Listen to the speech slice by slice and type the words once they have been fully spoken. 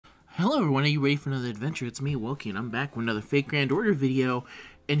Hello everyone, are you ready for another adventure? It's me, Woki, and I'm back with another Fake Grand Order video,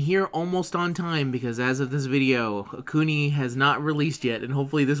 and here almost on time, because as of this video, Okuni has not released yet, and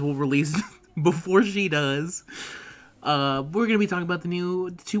hopefully this will release before she does. We're going to be talking about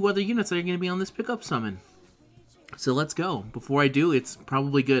the two other units that are going to be on this pickup summon. So let's go. Before I do, it's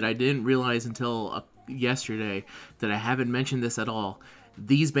probably good. I didn't realize until yesterday that I haven't mentioned this at all.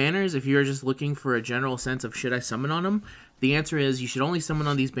 These banners, if you're just looking for a general sense of should I summon on them, the answer is you should only summon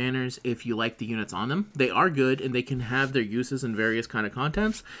on these banners if you like the units on them. They are good and they can have their uses in various kind of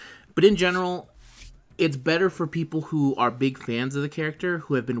contents, but in general, it's better for people who are big fans of the character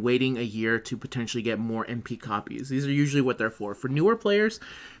who have been waiting a year to potentially get more MP copies. These are usually what they're for. For newer players,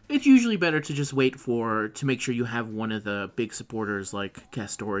 it's usually better to just wait to make sure you have one of the big supporters like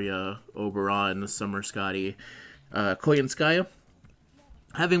Castoria, Oberon, Summer Scotty, Koyanskaya.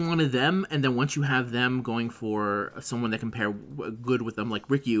 Having one of them, and then once you have them, going for someone that can pair good with them, like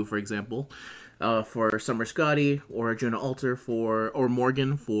Rikyu, for example, for Summer Scotty, or Jonah Alter or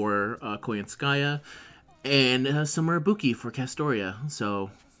Morgan for Koyanskaya, and Summer Ibuki for Castoria.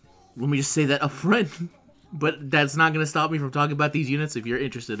 So, let me just say that up front, but that's not going to stop me from talking about these units if you're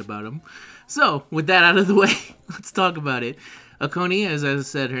interested about them. So, with that out of the way, let's talk about it. Okuni, as I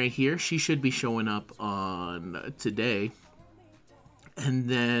said right here, she should be showing up on today. And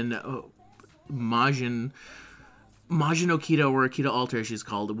then Majin Okita, or Okita Alter, she's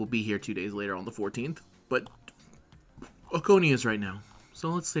called, will be here 2 days later on the 14th. But Okuni is right now. So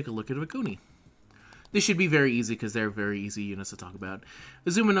let's take a look at Okuni. This should be very easy because they're very easy units to talk about.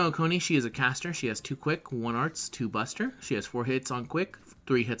 Azuma no Okuni, she is a caster. She has 2 quick, 1 arts, 2 buster. She has 4 hits on quick,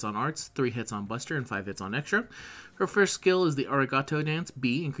 3 hits on arts, 3 hits on buster, and 5 hits on extra. Her first skill is the Arigato dance.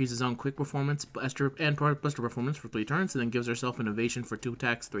 B increases own quick performance, buster, and buster performance for 3 turns, and then gives herself an evasion for 2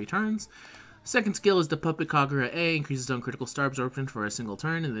 attacks, 3 turns. Second skill is the Puppet Kagura A, increases own critical star absorption for a single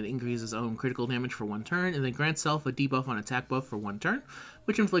turn, and then increases own critical damage for 1 turn, and then grants self a debuff on attack buff for 1 turn,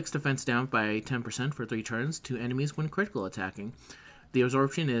 which inflicts defense down by 10% for 3 turns to enemies when critical attacking. The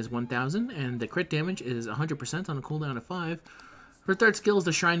absorption is 1000, and the crit damage is 100% on a cooldown of 5. Her third skill is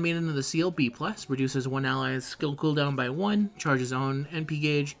the Shrine Maiden of the Seal, B+, reduces one ally's skill cooldown by 1, charges own MP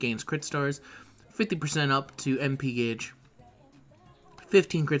gauge, gains crit stars, 50% up to MP gauge,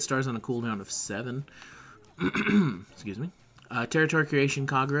 15 crit stars on a cooldown of 7. Excuse me. Territory Creation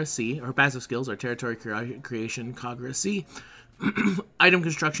Kagura C, her passive skills are Territory Creation Kagura C, Item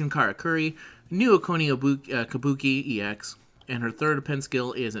Construction Karakuri, New Okuni Kabuki EX, and her third pen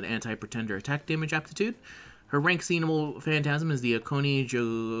skill is an Anti-Pretender attack damage aptitude. Her rank scenable phantasm is the Okuni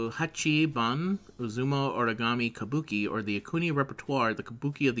Johachi Ban Uzumo Origami Kabuki, or the Okuni Repertoire, the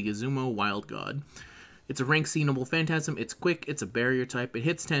Kabuki of the Izumo Wild God. It's a rank scenable phantasm, it's quick, it's a barrier type, it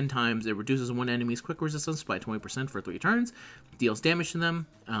hits 10 times, it reduces one enemy's quick resistance by 20% for 3 turns, deals damage to them.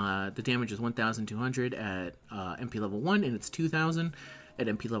 The damage is 1,200 at MP level 1, and it's 2,000 at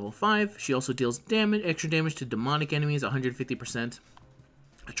MP level 5. She also deals extra damage to demonic enemies, 150%.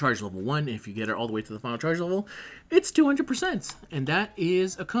 Charge level 1, if you get her all the way to the final charge level, it's 200%, and that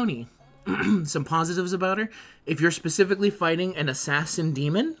is Okuni. Some positives about her: if you're specifically fighting an assassin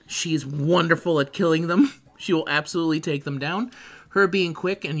demon, she's wonderful at killing them. She will absolutely take them down. Her being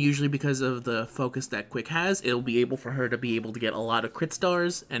quick, and usually because of the focus that quick has, it'll be able for her to be able to get a lot of crit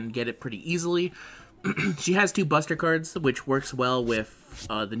stars and get it pretty easily. She has 2 buster cards, which works well with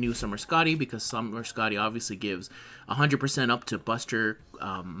the new Summer Scotty, because Summer Scotty obviously gives 100% up to buster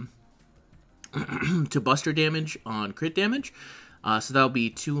damage on crit damage. So that'll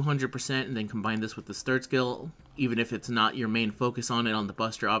be 200%, and then combine this with this third skill. Even if it's not your main focus on it on the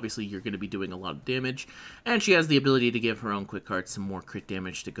buster, obviously you're going to be doing a lot of damage. And she has the ability to give her own quick card some more crit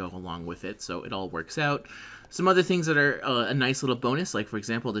damage to go along with it, so it all works out. Some other things that are a nice little bonus, like for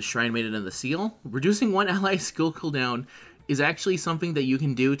example the Shrine Maiden and the Seal. Reducing one ally's skill cooldown is actually something that you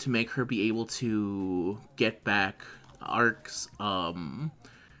can do to make her be able to get back Ark's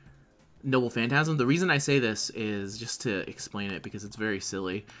Noble Phantasm. The reason I say this is just to explain it, because it's very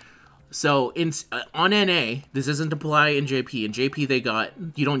silly. So on NA, this doesn't apply in JP. In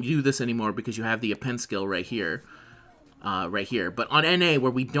JP, you don't do this anymore because you have the append skill right here. But on NA, where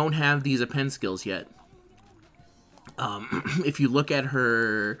we don't have these append skills yet, if you look at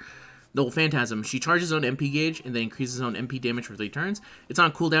her Noble Phantasm, she charges on MP gauge and then increases on MP damage for 3 turns. It's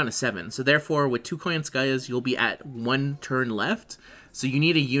on cooldown of 7. So therefore, with 2 Koyanskayas, you'll be at 1 turn left. So you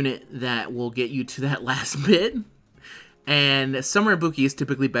need a unit that will get you to that last bit. And Summer Ibuki is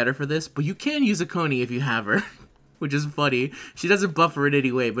typically better for this, but you can use Okuni if you have her, which is funny. She doesn't buffer it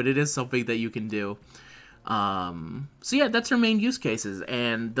anyway, but it is something that you can do. So yeah, that's her main use cases,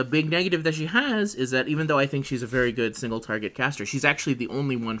 and the big negative that she has is that even though I think she's a very good single target caster, she's actually the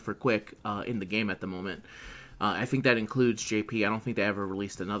only one for quick in the game at the moment. I think that includes JP. I don't think they ever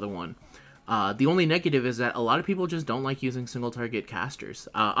released another one. The only negative is that a lot of people just don't like using single target casters.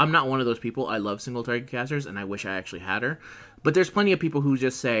 I'm not one of those people. I love single target casters, and I wish I actually had her. But there's plenty of people who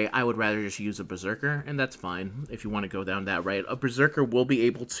just say, I would rather just use a Berserker, and that's fine if you want to go down that route. A Berserker will be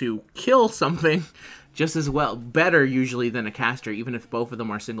able to kill something just as well, better usually than a caster. Even if both of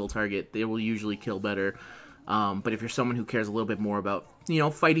them are single target, they will usually kill better. But if you're someone who cares a little bit more about, you know,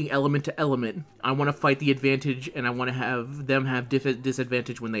 fighting element to element, I want to fight the advantage and I want to have them have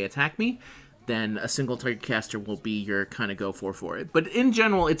disadvantage when they attack me, then a single target caster will be your kind of go for it. But in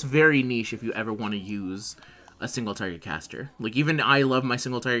general, it's very niche if you ever want to use a single target caster. Like, even I love my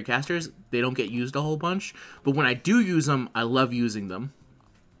single target casters. They don't get used a whole bunch, but when I do use them, I love using them.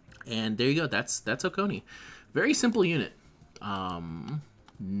 And there you go. That's Okuni. Very simple unit.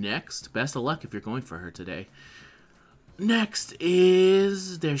 Next, best of luck if you're going for her today. Next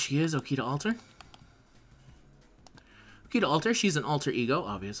is, there she is, Okita Alter. Okita Alter, she's an alter ego,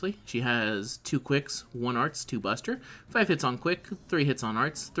 obviously. She has 2 quicks, 1 arts, 2 buster, 5 hits on quick, 3 hits on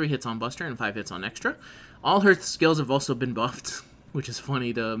arts, 3 hits on buster, and 5 hits on extra. All her skills have also been buffed, which is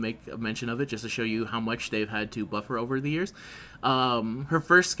funny to make a mention of it, just to show you how much they've had to buff her over the years. Her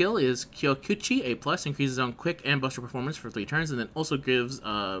first skill is Kyokuchi, A+, increases on quick and buster performance for 3 turns, and then also gives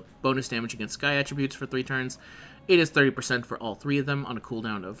bonus damage against sky attributes for 3 turns. It is 30% for all 3 of them on a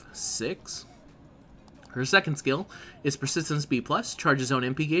cooldown of 6. Her second skill is Persistence B+, charges own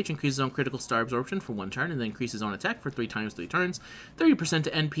MP gauge, increases on critical star absorption for 1 turn, and then increases on attack for 3 times 3 turns, 30%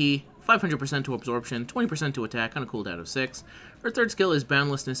 to NP, 500% to absorption, 20% to attack on a cooldown of 6. Her third skill is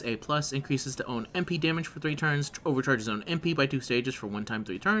Boundlessness A+, increases to own MP damage for 3 turns, overcharges own MP by 2 stages for 1 time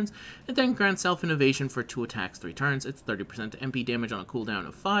 3 turns, and then grants Self-Innovation for 2 attacks 3 turns. It's 30% to MP damage on a cooldown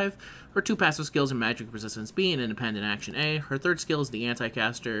of 5. Her 2 passive skills are Magic Resistance B and Independent Action A. Her third skill is the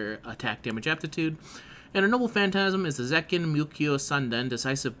Anti-Caster Attack Damage Aptitude. And her Noble Phantasm is the Zekin Mukyo Sanden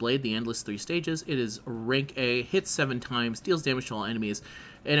Decisive Blade, the Endless 3 stages. It is rank A, hits 7 times, deals damage to all enemies.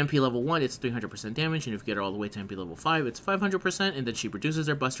 At MP level 1, it's 300% damage, and if you get her all the way to MP level 5, it's 500%, and then she reduces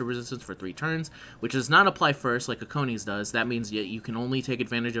her Buster Resistance for 3 turns, which does not apply first like Okuni's does. That means you can only take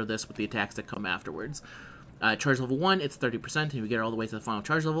advantage of this with the attacks that come afterwards. Charge level 1, it's 30%, and if you get her all the way to the final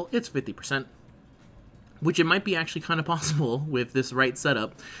charge level, it's 50%. Which it might be actually kind of possible with this right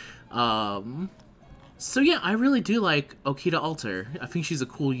setup. So yeah, I really do like Okita Alter. I think she's a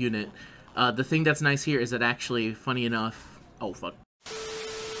cool unit. The thing that's nice here is that actually, funny enough... Oh, fuck.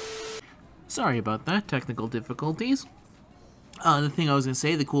 Sorry about that, technical difficulties. The thing I was going to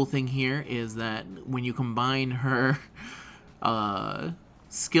say, the cool thing here is that when you combine her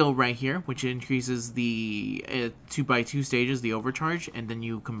skill right here, which increases the 2x2 stages, the overcharge, and then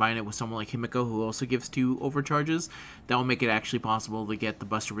you combine it with someone like Himiko who also gives 2 overcharges, that will make it actually possible to get the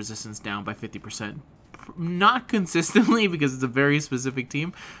Buster Resistance down by 50%. Not consistently, because it's a very specific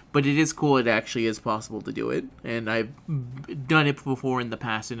team, but it is cool. It actually is possible to do it, and I've done it before in the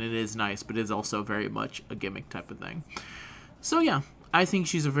past, and it is nice, but it's also very much a gimmick type of thing. So yeah, I think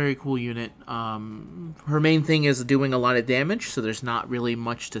she's a very cool unit. Her main thing is doing a lot of damage, so there's not really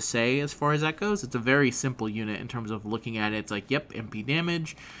much to say as far as that goes. It's a very simple unit in terms of looking at it. It's like, yep, MP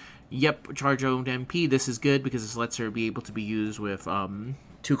damage, yep, charge owned MP. This is good because this lets her be able to be used with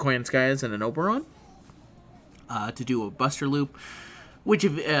 2 Coin Skies and an Oberon. To do a Buster Loop, which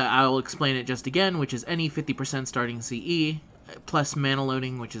I'll explain it just again, which is any 50% starting CE, plus Mana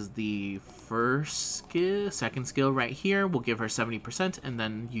Loading, which is the second skill right here, will give her 70%, and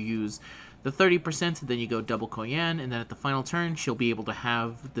then you use the 30%, then you go double Koyan, and then at the final turn, she'll be able to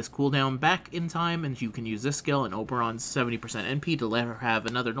have this cooldown back in time, and you can use this skill and Oberon's 70% NP to let her have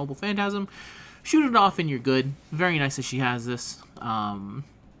another Noble Phantasm, shoot it off, and you're good. Very nice that she has this.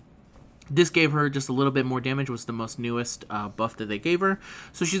 This gave her just a little bit more damage, was the most newest buff that they gave her.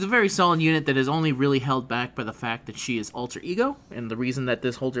 So she's a very solid unit that is only really held back by the fact that she is alter ego. And the reason that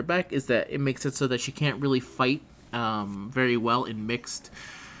this holds her back is that it makes it so that she can't really fight very well in mixed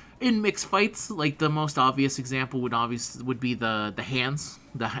fights. Like the most obvious example would be the hands.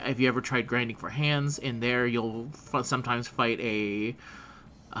 If you ever tried grinding for hands, in there you'll sometimes fight a...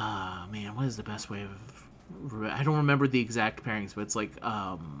 man, what is the best way of... I don't remember the exact pairings, but it's like...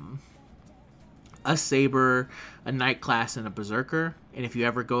 a Saber, a Knight class, and a Berserker. And if you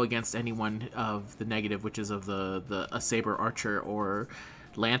ever go against anyone of the negative, which is of a Saber, Archer, or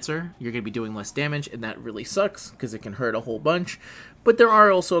Lancer, you're going to be doing less damage, and that really sucks, because it can hurt a whole bunch. But there are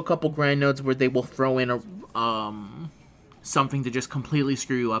also a couple grind nodes where they will throw in something to just completely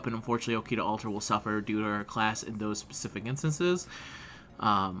screw you up, and unfortunately Okita Alter will suffer due to her class in those specific instances.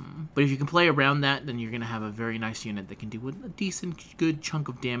 But if you can play around that, then you're going to have a very nice unit that can do a decent, good chunk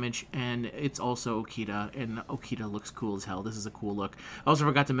of damage, and it's also Okita, and Okita looks cool as hell. This is a cool look. I also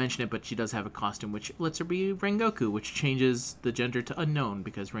forgot to mention it, but she does have a costume which lets her be Rengoku, which changes the gender to unknown,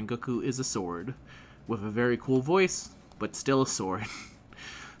 because Rengoku is a sword, with a very cool voice, but still a sword.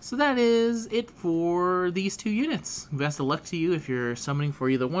 So that is it for these two units. Best of luck to you if you're summoning for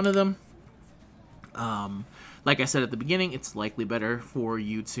either one of them. Like I said at the beginning, it's likely better for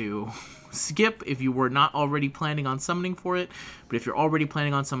you to skip if you were not already planning on summoning for it. But if you're already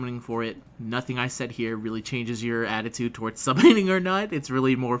planning on summoning for it, nothing I said here really changes your attitude towards summoning or not. It's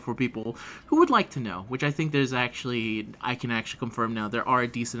really more for people who would like to know, which I think there's actually, I can actually confirm now, there are a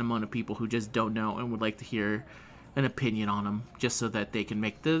decent amount of people who just don't know and would like to hear an opinion on them, just so that they can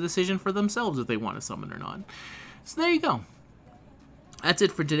make the decision for themselves if they want to summon or not. So there you go. That's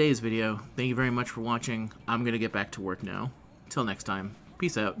it for today's video. Thank you very much for watching. I'm going to get back to work now. Till next time.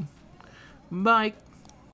 Peace out. Bye.